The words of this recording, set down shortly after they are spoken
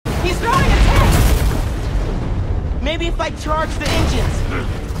He's throwing a tank! Maybe if I charge the engines.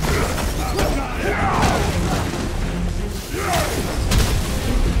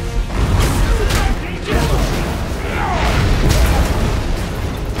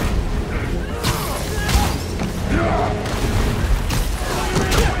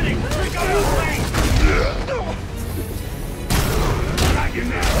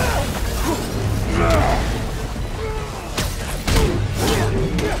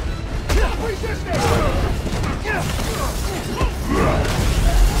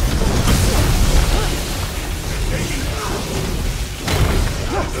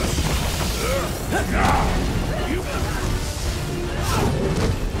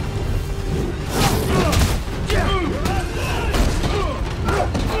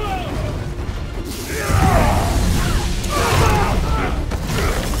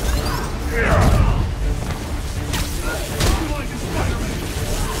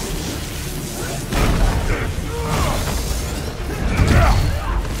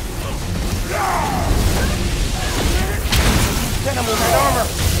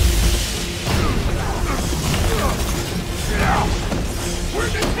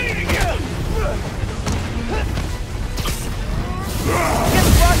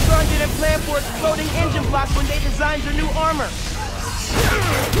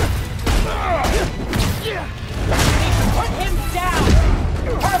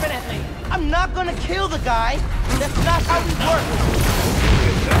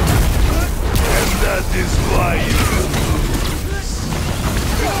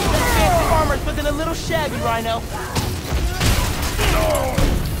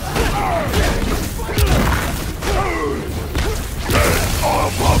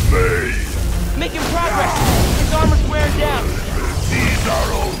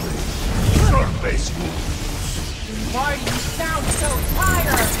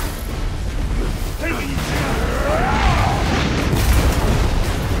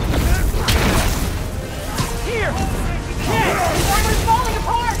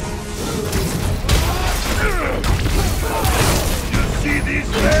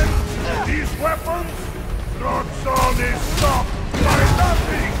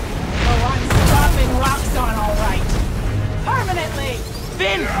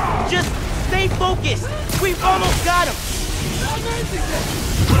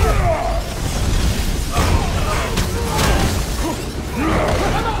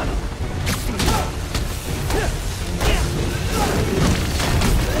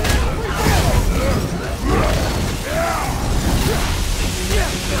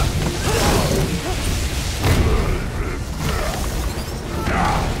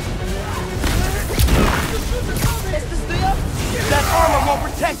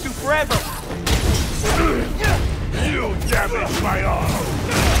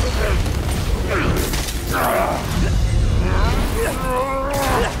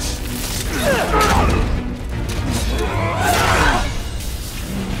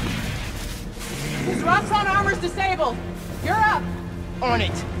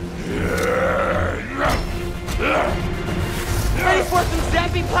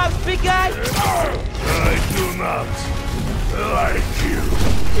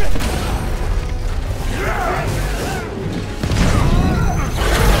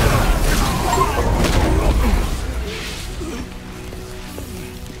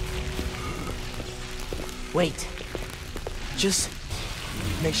 Wait. Just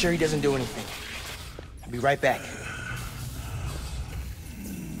make sure he doesn't do anything. I'll be right back.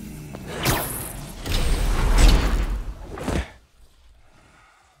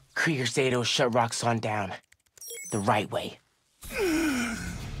 Krieger said he'll shut Roxxon down. The right way.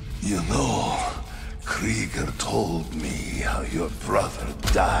 You know, Krieger told me how your brother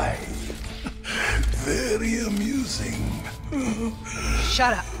died. Very amusing.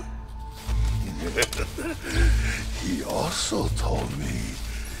 Shut up. He also told me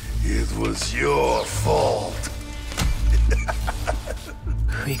it was your fault.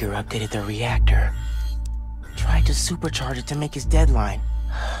 Krieger updated the reactor. Tried to supercharge it to make his deadline.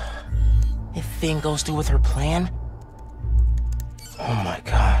 If Phin goes through with her plan... Oh my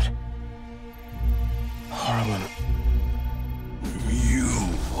god. Harlem. You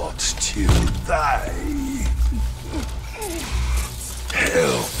watched him die.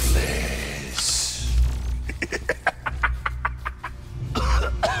 Helpless.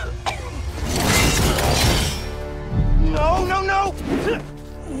 No, no, no!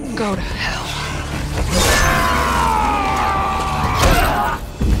 Go to hell.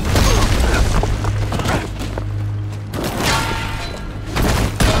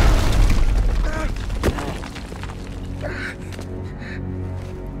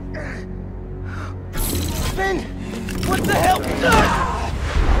 Finn! What the hell?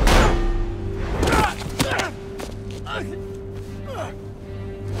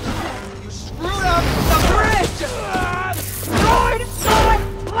 You screwed up the bridge! Destroyed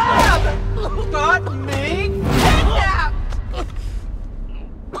my lab! Got me kidnapped!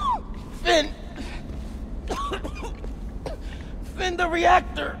 Finn! Finn, the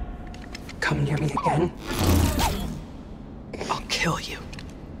reactor! Come near me again. I'll kill you.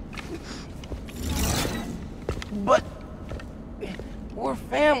 But... we're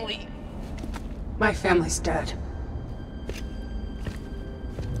family. My family's dead.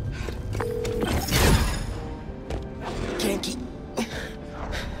 Ganke.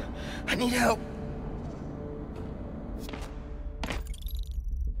 I need help.